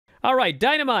All right,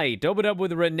 Dynamite opened up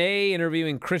with Renee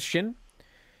interviewing Christian.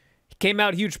 He came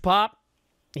out huge pop.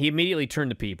 He immediately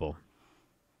turned to people.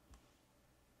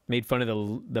 Made fun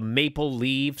of the Maple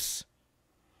Leafs.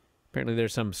 Apparently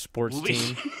there's some sports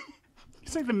team.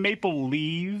 It's like the Maple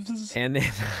Leaves. And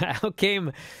then out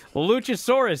came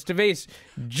Luchasaurus to face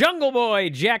Jungle Boy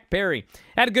Jack Perry.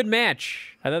 Had a good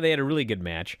match. I thought they had a really good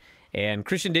match. And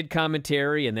Christian did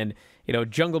commentary, and then,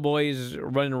 Jungle Boy's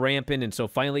running rampant, and so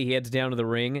finally he heads down to the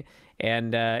ring.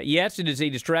 And, yes, it is a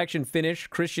distraction finish.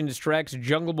 Christian distracts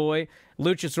Jungle Boy.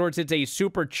 Luchasaurus hits a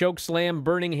super choke slam,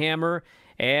 burning hammer,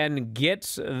 and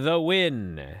gets the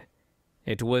win.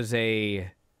 It was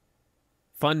a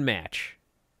fun match.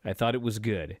 I thought it was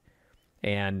good.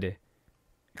 And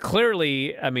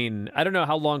clearly, I don't know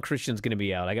how long Christian's going to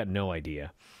be out. I got no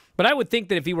idea. But I would think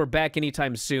that if he were back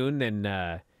anytime soon,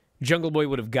 then Jungle Boy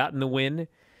would have gotten the win.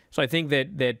 So I think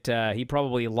that he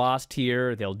probably lost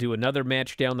here. They'll do another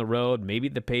match down the road, maybe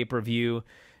the pay-per-view.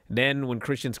 Then when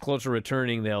Christian's closer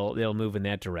returning, they'll move in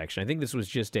that direction. I think this was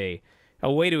just a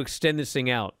way to extend this thing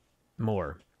out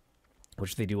more,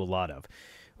 which they do a lot of.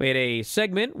 We had a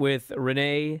segment with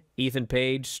Renee, Ethan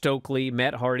Page, Stokely,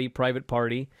 Matt Hardy, Private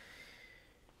Party.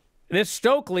 This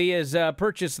Stokely has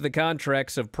purchased the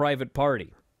contracts of Private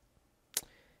Party.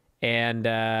 And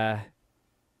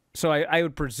so I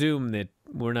would presume that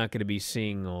we're not going to be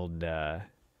seeing old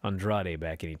Andrade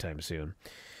back anytime soon.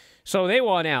 So they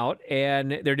won out,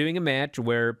 and they're doing a match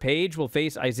where Page will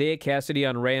face Isaiah Cassidy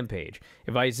on Rampage.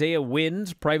 If Isaiah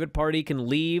wins, Private Party can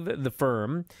leave the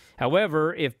firm.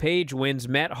 However, if Page wins,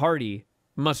 Matt Hardy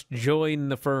must join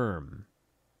the firm,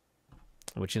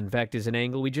 which in fact is an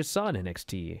angle we just saw in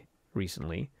NXT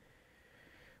recently.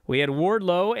 We had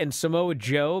Wardlow and Samoa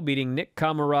Joe beating Nick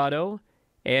Comoroto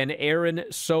and Aaron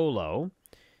Solo.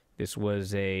 This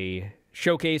was a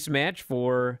showcase match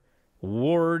for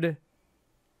Ward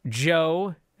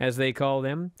Joe, as they call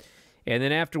them. And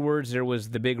then afterwards, there was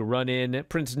the big run-in.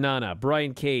 Prince Nana,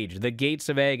 Brian Cage, The Gates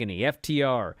of Agony,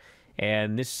 FTR.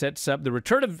 And this sets up the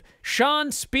return of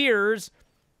Shawn Spears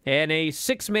and a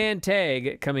six-man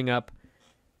tag coming up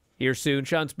here soon.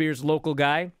 Shawn Spears, local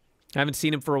guy. I haven't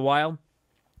seen him for a while.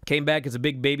 Came back as a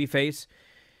big babyface.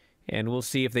 And we'll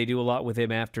see if they do a lot with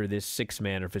him after this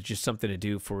six-man, or if it's just something to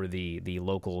do for the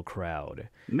local crowd.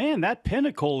 Man, that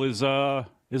Pinnacle is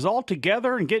all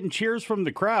together and getting cheers from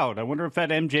the crowd. I wonder if that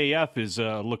MJF is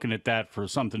looking at that for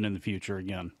something in the future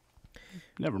again.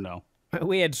 Never know.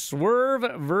 We had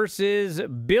Swerve versus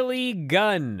Billy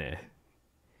Gunn.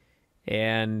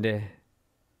 And, it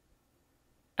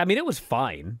was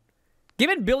fine.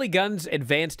 Given Billy Gunn's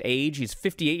advanced age, he's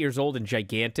 58 years old and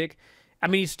gigantic.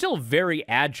 He's still very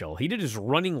agile. He did his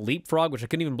running leapfrog, which I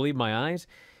couldn't even believe my eyes.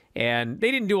 And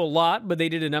they didn't do a lot, but they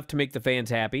did enough to make the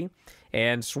fans happy.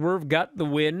 And Swerve got the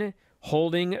win,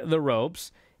 holding the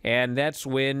ropes. And that's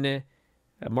when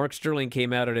Mark Sterling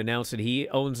came out and announced that he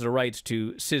owns the rights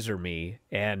to scissor me.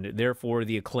 And therefore,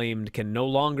 the Acclaimed can no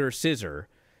longer scissor.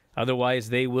 Otherwise,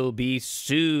 they will be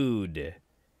sued.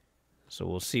 So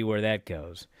we'll see where that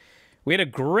goes. We had a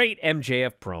great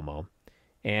MJF promo.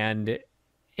 And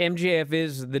MJF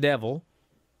is the devil,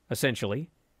 essentially.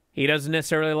 He doesn't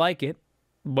necessarily like it,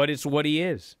 but it's what he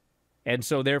is. And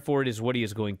so, therefore, it is what he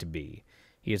is going to be.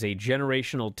 He is a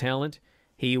generational talent.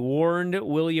 He warned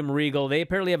William Regal. They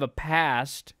apparently have a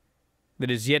past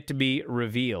that is yet to be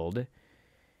revealed.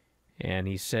 And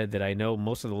he said that I know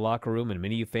most of the locker room and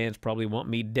many of you fans probably want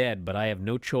me dead, but I have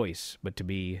no choice but to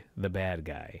be the bad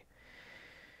guy.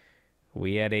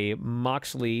 We had a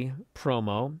Moxley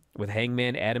promo with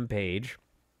Hangman Adam Page.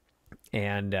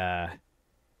 And,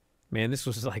 man, this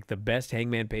was like the best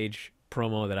Hangman Page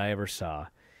promo that I ever saw.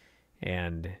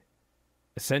 And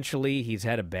essentially, he's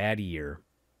had a bad year.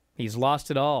 He's lost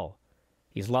it all.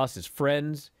 He's lost his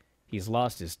friends. He's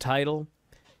lost his title.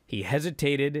 He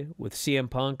hesitated with CM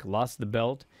Punk, lost the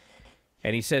belt.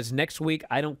 And he says, next week,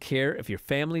 I don't care if your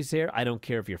family's there. I don't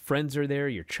care if your friends are there,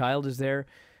 your child is there.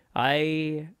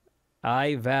 I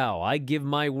vow, I give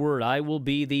my word, I will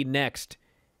be the next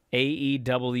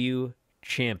AEW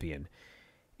champion.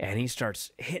 And he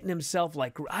starts hitting himself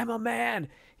like, I'm a man.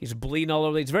 He's bleeding all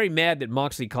over. He's very mad that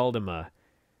Moxley called him a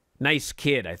nice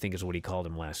kid, I think is what he called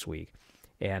him last week.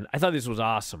 And I thought this was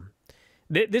awesome.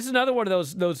 This is another one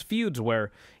of those feuds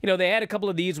where, they had a couple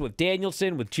of these with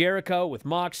Danielson, with Jericho, with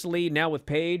Moxley, now with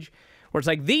Page, where it's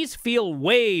like these feel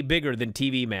way bigger than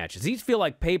TV matches. These feel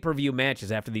like pay-per-view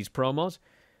matches after these promos.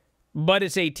 But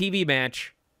it's a TV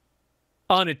match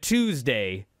on a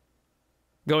Tuesday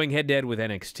going head-to-head with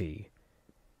NXT.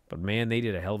 But, man, they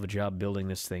did a hell of a job building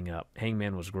this thing up.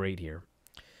 Hangman was great here.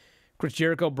 Chris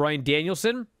Jericho, Bryan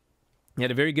Danielson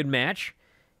had a very good match.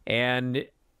 And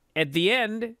at the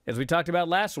end, as we talked about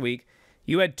last week,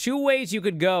 you had two ways you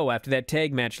could go after that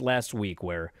tag match last week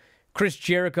where Chris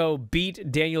Jericho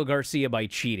beat Daniel Garcia by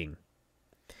cheating.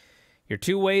 Your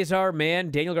two ways are,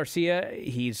 man, Daniel Garcia,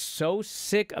 he's so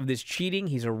sick of this cheating.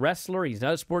 He's a wrestler. He's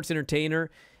not a sports entertainer.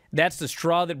 That's the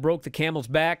straw that broke the camel's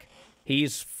back.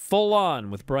 He's full on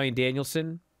with Bryan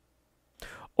Danielson.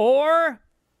 Or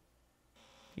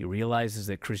he realizes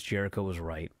that Chris Jericho was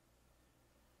right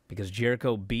because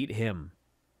Jericho beat him.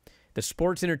 The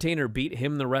sports entertainer beat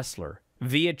him, the wrestler,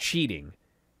 via cheating.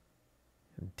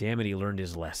 Damn it, he learned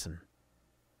his lesson.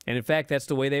 And in fact, that's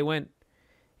the way they went.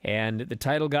 And the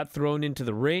title got thrown into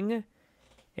the ring,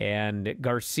 and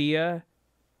Garcia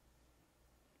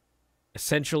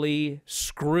essentially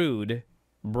screwed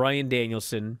Bryan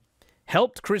Danielson,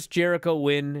 helped Chris Jericho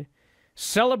win,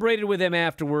 celebrated with him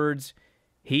afterwards.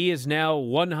 He is now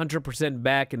 100%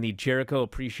 back in the Jericho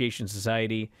Appreciation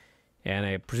Society, and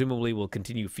I presumably will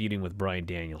continue feuding with Bryan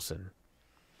Danielson.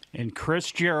 And Chris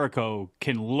Jericho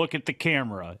can look at the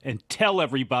camera and tell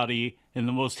everybody in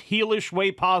the most heelish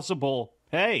way possible,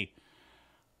 hey,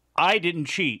 I didn't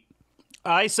cheat.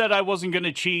 I said I wasn't going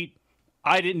to cheat.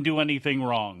 I didn't do anything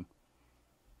wrong.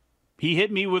 He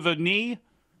hit me with a knee.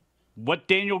 What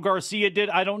Daniel Garcia did,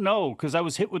 I don't know, because I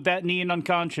was hit with that knee and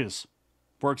unconscious.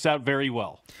 Works out very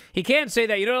well. He can't say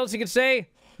that. You know what else he can say?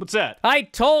 What's that? I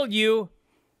told you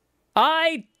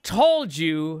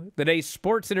that a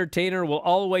sports entertainer will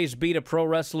always beat a pro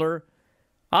wrestler.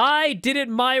 I did it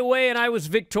my way, and I was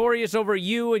victorious over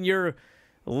you and your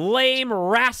lame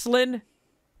wrestling.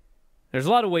 There's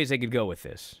a lot of ways they could go with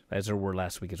this, as there were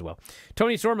last week as well.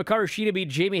 Tony Storm, Hikaru Shida beat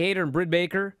Jamie Hayter and Britt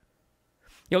Baker.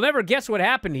 You'll never guess what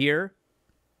happened here.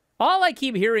 All I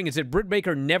keep hearing is that Britt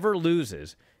Baker never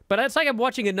loses. But it's like I'm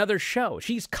watching another show.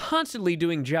 She's constantly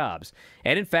doing jobs.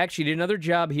 And in fact, she did another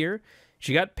job here.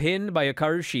 She got pinned by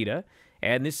Hikaru Shida.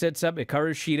 And this sets up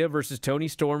Hikaru Shida versus Toni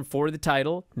Storm for the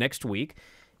title next week.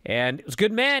 And it was a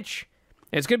good match.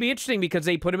 And it's going to be interesting because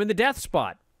they put him in the death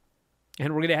spot.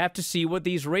 And we're going to have to see what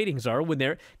these ratings are when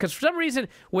they're... Because for some reason,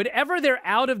 whenever they're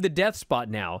out of the death spot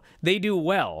now, they do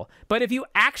well. But if you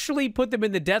actually put them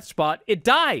in the death spot, it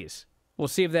dies. We'll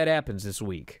see if that happens this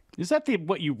week. Is that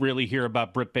what you really hear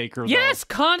about Britt Baker, though? Yes,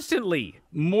 constantly.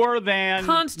 More than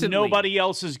constantly. Nobody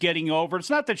else is getting over. It's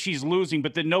not that she's losing,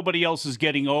 but that nobody else is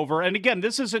getting over. And again,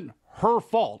 this isn't her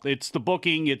fault. It's the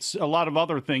booking. It's a lot of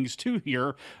other things, too,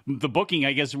 here. The booking,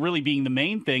 I guess, really being the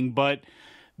main thing. But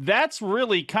that's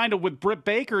really kind of with Britt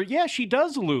Baker. Yeah, she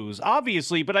does lose,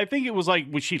 obviously, but I think it was like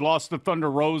when she lost to Thunder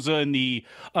Rosa in the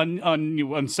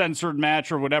uncensored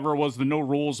match or whatever it was, the no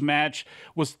rules match.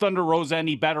 Was Thunder Rosa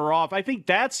any better off? I think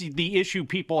that's the issue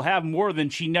people have more than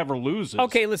she never loses.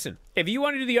 Okay, listen. If you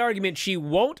want to do the argument, she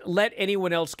won't let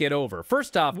anyone else get over.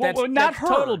 First off, that's her.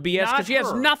 Total BS because she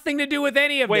has nothing to do with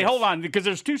any of this. Wait, hold on, because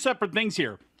there's two separate things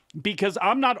here. Because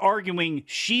I'm not arguing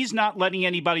she's not letting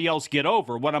anybody else get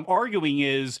over. What I'm arguing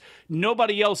is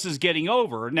nobody else is getting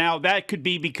over. Now, that could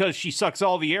be because she sucks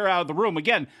all the air out of the room.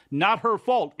 Again, not her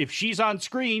fault. If she's on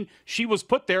screen, she was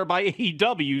put there by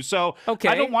AEW. So okay.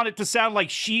 I don't want it to sound like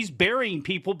she's burying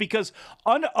people because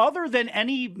other than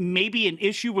maybe an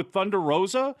issue with Thunder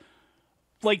Rosa,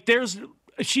 like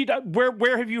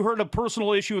where have you heard a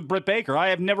personal issue with Britt Baker? I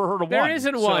have never heard of one. There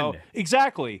isn't one.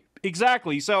 Exactly.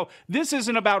 So this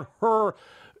isn't about her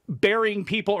burying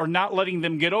people or not letting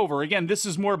them get over. Again, this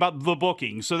is more about the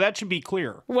booking. So that should be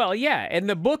clear. Well, yeah. And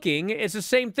the booking is the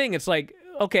same thing. It's like,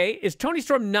 okay, is Toni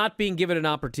Storm not being given an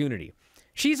opportunity?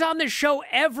 She's on the show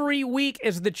every week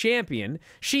as the champion.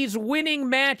 She's winning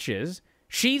matches.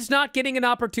 She's not getting an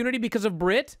opportunity because of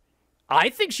Britt? I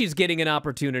think she's getting an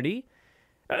opportunity.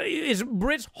 Is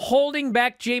Britt holding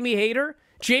back Jamie Hayter?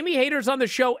 Jamie Hayter's on the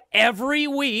show every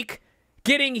week,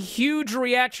 getting huge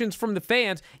reactions from the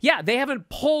fans. Yeah, they haven't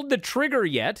pulled the trigger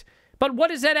yet, but what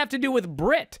does that have to do with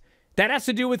Britt? That has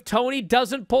to do with Toni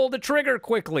doesn't pull the trigger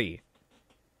quickly.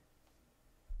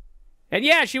 And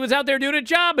yeah, she was out there doing a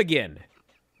job again.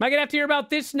 Am I going to have to hear about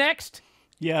this next?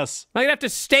 Yes. Am I going to have to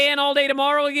stay in all day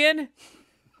tomorrow again?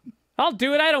 I'll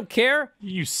do it. I don't care.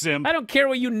 You simp. I don't care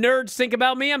what you nerds think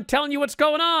about me. I'm telling you what's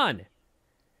going on.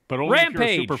 But only Rampage. If you're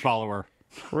a super follower.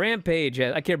 Rampage.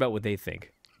 I care about what they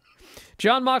think.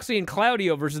 Jon Moxley and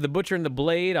Claudio versus the Butcher and the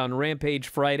Blade on Rampage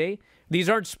Friday. These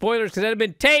aren't spoilers because that had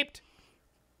been taped.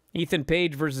 Ethan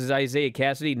Page versus Isaiah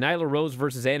Cassidy. Nyla Rose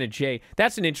versus Anna Jay.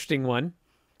 That's an interesting one.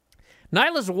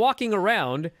 Nyla's walking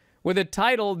around with a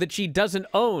title that she doesn't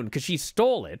own because she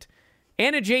stole it.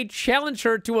 Anna Jay challenged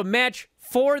her to a match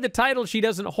for the title she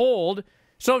doesn't hold.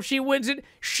 So if she wins it,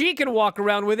 she can walk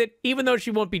around with it even though she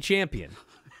won't be champion.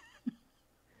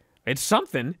 It's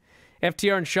something.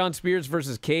 FTR and Shawn Spears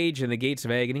versus Cage in the Gates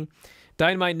of Agony.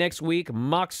 Dynamite next week,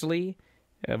 Moxley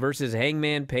versus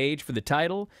Hangman Page for the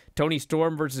title. Tony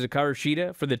Storm versus Hikaru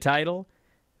Shida for the title.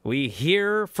 We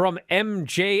hear from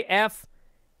MJF,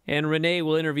 and Renee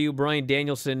will interview Bryan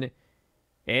Danielson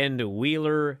and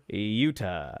Wheeler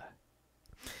Yuta.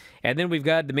 And then we've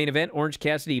got the main event, Orange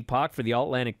Cassidy Pac for the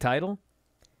All-Atlantic title.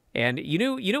 And you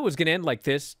knew it was going to end like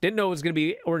this. Didn't know it was going to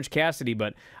be Orange Cassidy,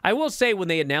 but I will say when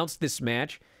they announced this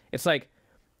match, it's like,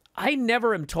 I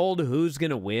never am told who's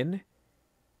going to win,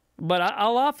 but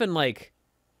I'll often, like,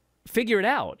 figure it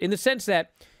out in the sense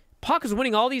that Pac is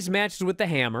winning all these matches with the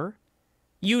hammer.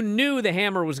 You knew the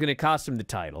hammer was going to cost him the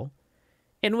title.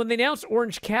 And when they announced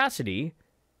Orange Cassidy,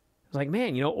 I was like,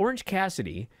 man, Orange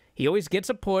Cassidy, he always gets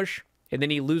a push, and then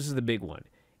he loses the big one.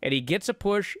 And he gets a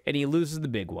push, and he loses the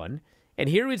big one. And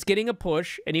here he was getting a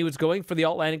push, and he was going for the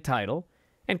All-Atlantic title.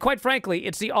 And quite frankly,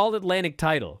 it's the All-Atlantic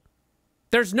title.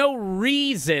 There's no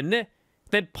reason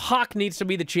that Pac needs to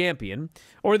be the champion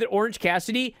or that Orange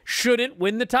Cassidy shouldn't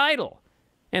win the title.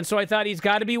 And so I thought he's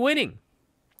got to be winning.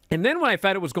 And then when I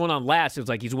found out what was going on last, it was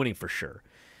like he's winning for sure.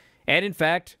 And in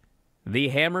fact, the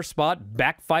hammer spot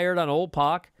backfired on old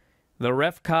Pac. The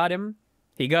ref caught him.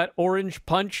 He got orange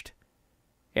punched.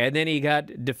 And then he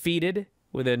got defeated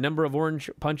with a number of orange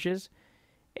punches.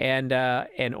 And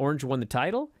Orange won the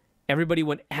title. Everybody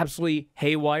went absolutely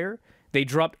haywire. They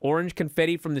dropped orange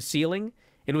confetti from the ceiling.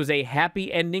 It was a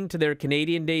happy ending to their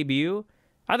Canadian debut.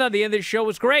 I thought the end of the show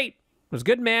was great. It was a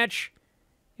good match,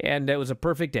 and it was a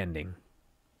perfect ending.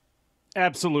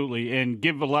 Absolutely, and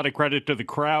give a lot of credit to the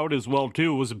crowd as well,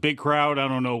 too. It was a big crowd. I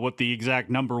don't know what the exact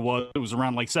number was. It was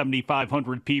around like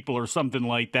 7,500 people or something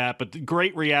like that, but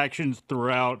great reactions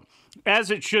throughout,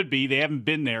 as it should be. They haven't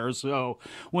been there, so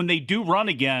when they do run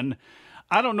again,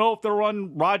 I don't know if they'll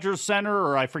run Rogers Center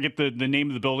or I forget the name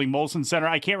of the building, Molson Center.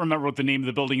 I can't remember what the name of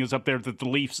the building is up there that the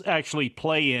Leafs actually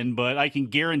play in, but I can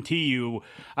guarantee you,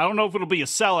 I don't know if it'll be a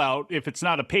sellout if it's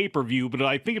not a pay-per-view, but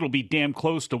I think it'll be damn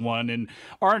close to one. And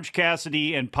Orange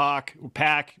Cassidy and Pac,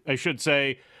 I should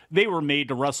say, they were made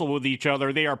to wrestle with each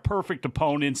other. They are perfect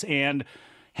opponents, and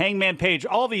Hangman Page,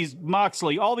 all these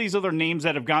Moxley, all these other names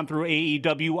that have gone through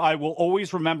AEW, I will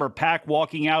always remember Pac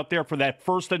walking out there for that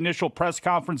first initial press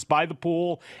conference by the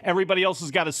pool. Everybody else has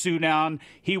got a suit on.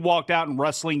 He walked out in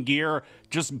wrestling gear,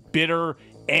 just bitter,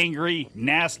 angry,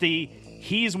 nasty.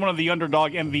 He's one of the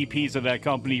underdog MVPs of that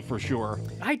company for sure.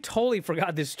 I totally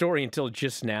forgot this story until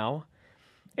just now.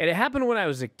 And it happened when I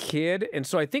was a kid, and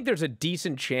so I think there's a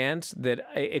decent chance that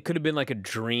it could have been like a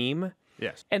dream.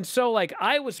 Yes. And so, like,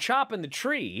 I was chopping the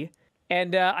tree,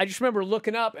 and I just remember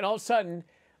looking up, and all of a sudden,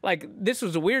 like, this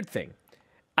was a weird thing.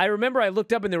 I remember I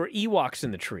looked up, and there were Ewoks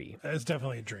in the tree. It's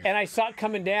definitely a dream. And I saw it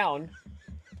coming down,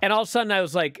 and all of a sudden, I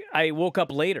was like, I woke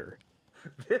up later.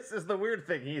 This is the weird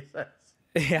thing he says.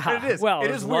 Yeah. It is. Well, It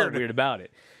there's is a lot weird. weird about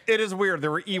it. It is weird. There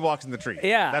were Ewoks in the tree.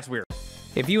 Yeah. That's weird.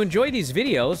 If you enjoy these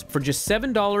videos, for just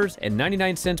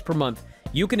 $7.99 per month,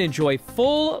 you can enjoy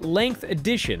full-length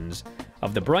editions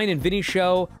of The Bryan and Vinny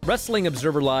Show, Wrestling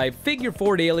Observer Live, Figure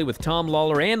 4 Daily with Tom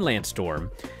Lawler and Lance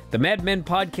Storm, the Mad Men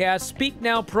Podcast, Speak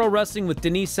Now Pro Wrestling with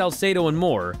Denise Salcedo, and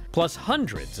more, plus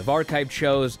hundreds of archived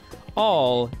shows,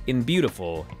 all in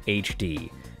beautiful HD.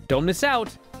 Don't miss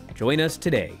out. Join us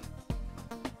today.